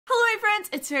friends,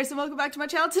 it's Faris and welcome back to my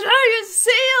channel. Today is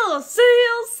seals!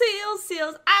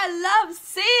 Seals! I love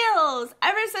seals!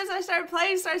 Ever since I started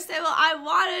playing Star Stable, I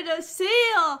wanted a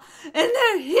seal! And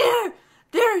they're here!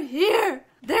 They're here!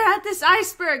 They're at this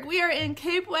iceberg. We are in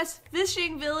Cape West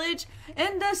Fishing Village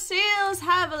and the seals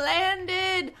have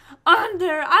landed on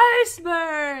their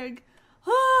iceberg!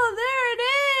 Oh, there it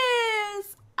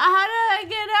is! How did I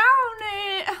get on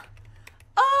it?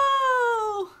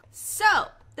 Oh! So,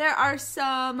 there are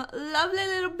some lovely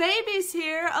little babies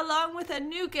here, along with a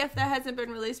new gift that hasn't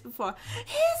been released before.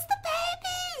 Here's the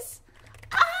babies!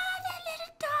 Ah, that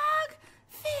little dog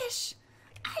fish.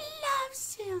 I love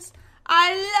seals.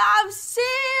 I love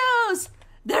seals!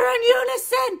 They're in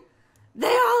unison! They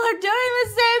all are doing the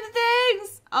same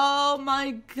things! Oh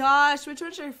my gosh, which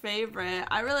one's your favorite?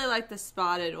 I really like the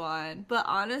spotted one, but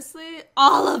honestly,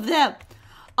 all of them!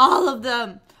 All of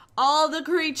them! All the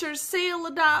creatures, seal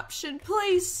adoption,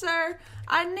 please, sir.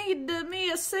 I need me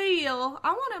a seal.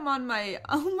 I want him on my,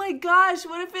 oh my gosh,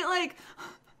 what if it like,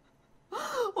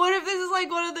 what if this is like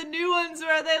one of the new ones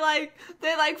where they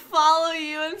like follow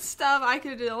you and stuff? I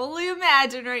could only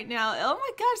imagine right now. Oh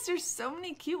my gosh, there's so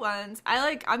many cute ones.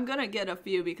 I'm gonna get a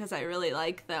few because I really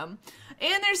like them.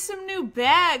 And there's some new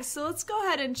bags, so let's go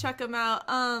ahead and check them out.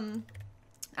 I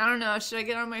don't know, should I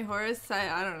get on my horse?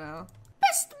 I don't know.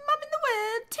 Best mom in the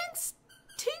world,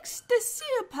 Tinks the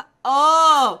seal.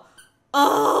 Oh!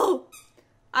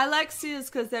 I like seals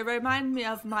because they remind me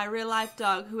of my real life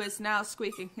dog who is now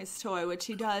squeaking his toy, which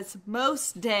he does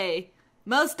most of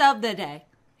the day.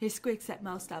 He squeaks at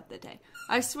most of the day.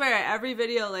 I swear, every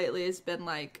video lately has been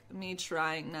like me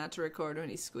trying not to record when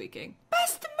he's squeaking.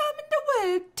 Best mom in the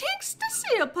world, Tinks the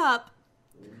seal pup.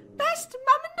 Best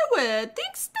mom in the world,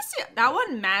 Tinks the seal. That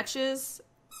one matches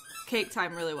Cake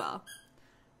Time really well.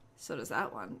 So does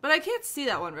that one. But I can't see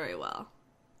that one very well.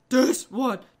 This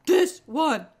one! Best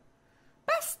mom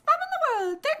in the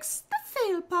world, thanks the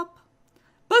seal pup.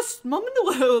 Best mom in the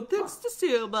world, thanks the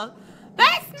seal pup.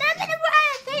 Best mom in the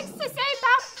world, thanks the seal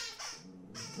pup.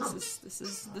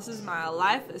 This is my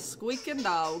life as squeaking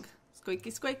dog. Squeaky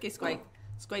squeaky squeak.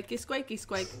 Squeaky squeaky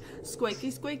squeak.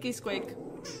 Squeaky squeaky squeak.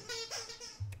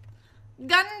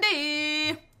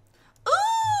 Gundy!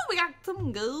 We got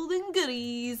some golden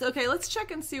goodies. Okay, let's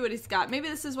check and see what he's got. Maybe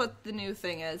this is what the new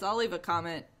thing is. I'll leave a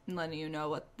comment and letting you know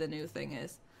what the new thing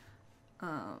is.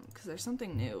 Because there's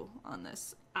something new on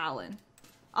this island.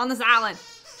 Oh,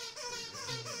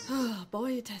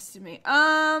 boy, you tested me.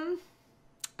 I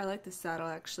like the saddle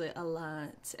actually a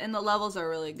lot. And the levels are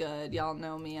really good. Y'all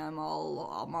know me. I'm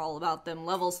all about them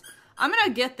levels. I'm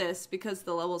gonna get this because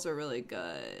the levels are really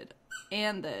good.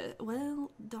 And well,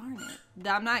 darn it.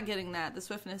 I'm not getting that. The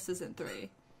swiftness isn't 3.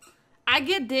 I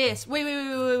get this. Wait.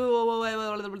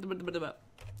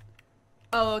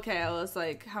 Oh, okay. I was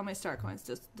like, how many star coins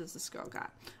does this girl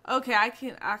got? Okay, I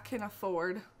can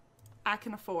afford.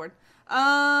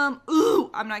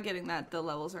 Ooh, I'm not getting that. The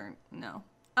levels aren't, no.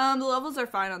 The levels are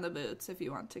fine on the boots if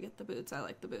you want to get the boots. I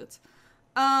like the boots.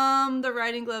 The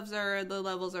riding gloves the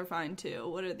levels are fine too.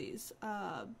 What are these?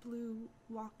 Blue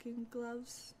walking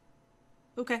gloves.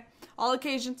 Okay, all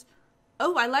occasions.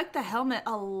 Oh, I like the helmet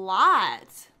a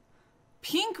lot.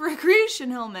 Pink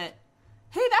recreation helmet.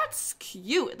 Hey, that's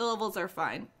cute. The levels are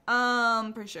fine.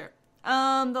 Pretty sure.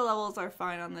 The levels are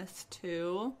fine on this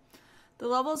too. The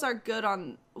levels are good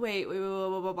on, wait,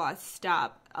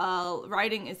 stop.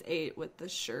 Riding is 8 with the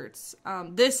shirts.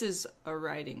 This is a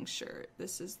riding shirt.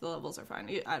 The levels are fine.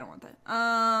 I don't want that.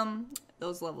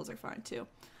 Those levels are fine too.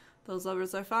 Those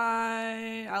levels are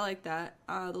fine. I like that.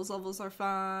 Those levels are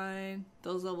fine.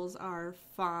 Those levels are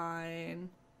fine.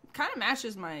 Kind of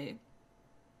matches my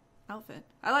outfit.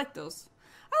 I like those.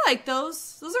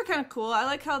 Those are kind of cool. I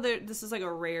like how this is like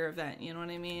a rare event. You know what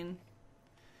I mean?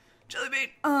 Jelly bean.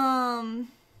 I'll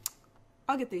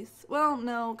get these. Well,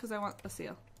 no, because I want a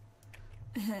seal.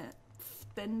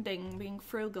 Spending, being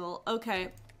frugal. Okay.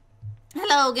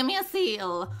 Hello, give me a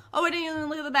seal. Oh, I didn't even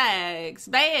look at the bags.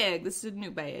 Bag. This is a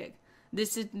new bag.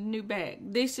 This is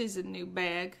a new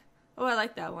bag. Oh, I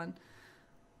like that one.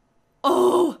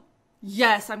 Oh,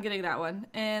 yes, I'm getting that one.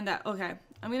 And that, okay.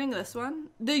 I'm getting this one.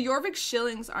 The Jorvik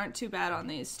shillings aren't too bad on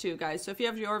these two, guys. So if you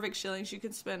have Jorvik shillings you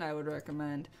can spend, I would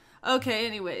recommend. Okay,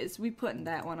 anyways, we putting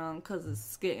that one on because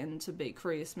it's getting to be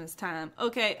Christmas time.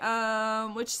 Okay,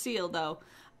 which seal, though?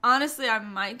 Honestly, I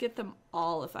might get them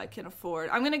all if I can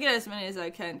afford. I'm going to get as many as I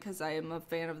can because I am a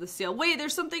fan of the seal. Wait,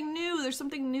 there's something new. There's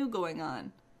something new going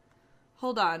on.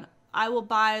 Hold on. I will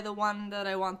buy the one that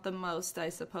I want the most, I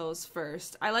suppose,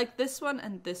 first. I like this one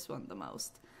and this one the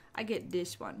most. I get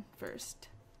this one first.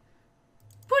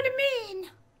 Put him in.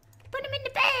 Put him in the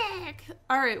bag.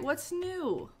 All right, what's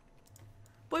new?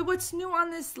 Boy, what's new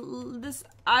on this?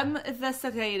 I'm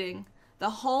investigating the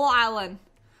whole island.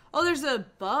 Oh, there's a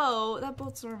boat. That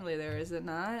boat's normally there, is it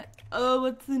not? Oh,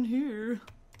 what's in here?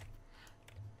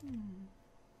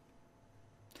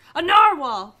 A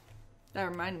narwhal! That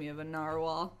reminded me of a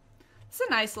narwhal. It's a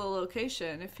nice little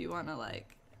location if you want to,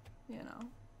 like, you know,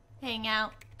 hang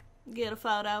out, get a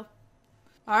photo.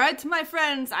 Alright, to my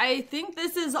friends, I think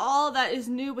this is all that is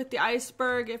new with the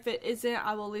iceberg. If it isn't,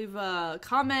 I will leave a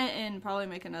comment and probably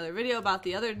make another video about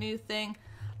the other new thing.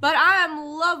 But I am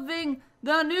loving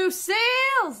the new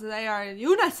sails! They are in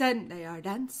unison. They are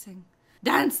dancing.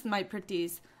 Dance, my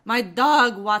pretties. My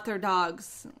dog, water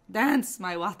dogs. Dance,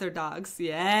 my water dogs.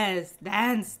 Yes,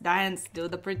 dance, dance. Do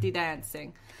the pretty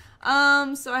dancing.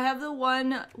 So I have the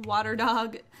one water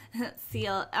dog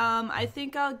seal. I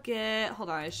think I'll get, hold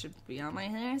on, I should be on my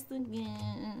horse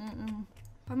again.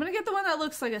 I'm gonna get the one that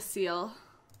looks like a seal.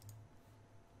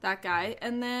 That guy.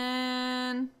 And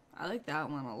then, I like that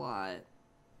one a lot.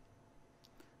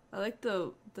 I like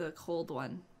the cold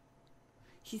one.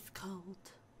 He's cold.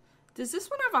 Does this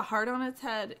one have a heart on its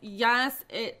head? Yes,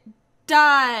 it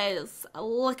does.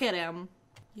 Look at him.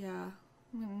 Yeah,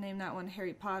 I'm gonna name that one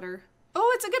Harry Potter.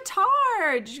 Oh, it's a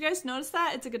guitar! Did you guys notice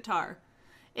that? It's a guitar.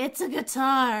 It's a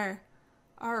guitar.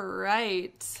 All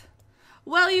right.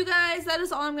 Well, you guys, that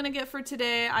is all I'm going to get for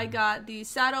today. I got the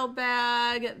saddle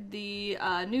bag, the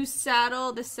new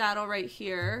saddle, this saddle right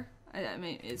here. I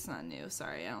mean, it's not new.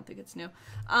 Sorry, I don't think it's new.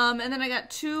 And then I got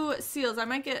 2 seals. I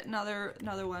might get another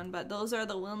one, but those are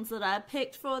the ones that I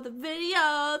picked for the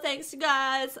video. Thanks, you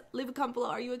guys. Leave a comment below.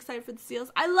 Are you excited for the seals?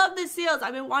 I love the seals.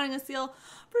 I've been wanting a seal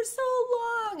for so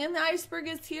long, and the iceberg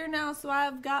is here now, so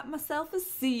I've got myself a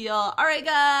seal. All right,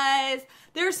 guys.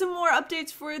 There's some more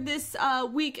updates for this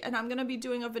week, and I'm going to be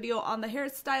doing a video on the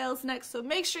hairstyles next, so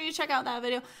make sure you check out that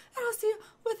video, and I'll see you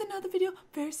with another video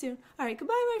very soon. All right,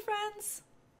 goodbye, my friends.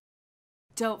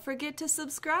 Don't forget to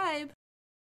subscribe.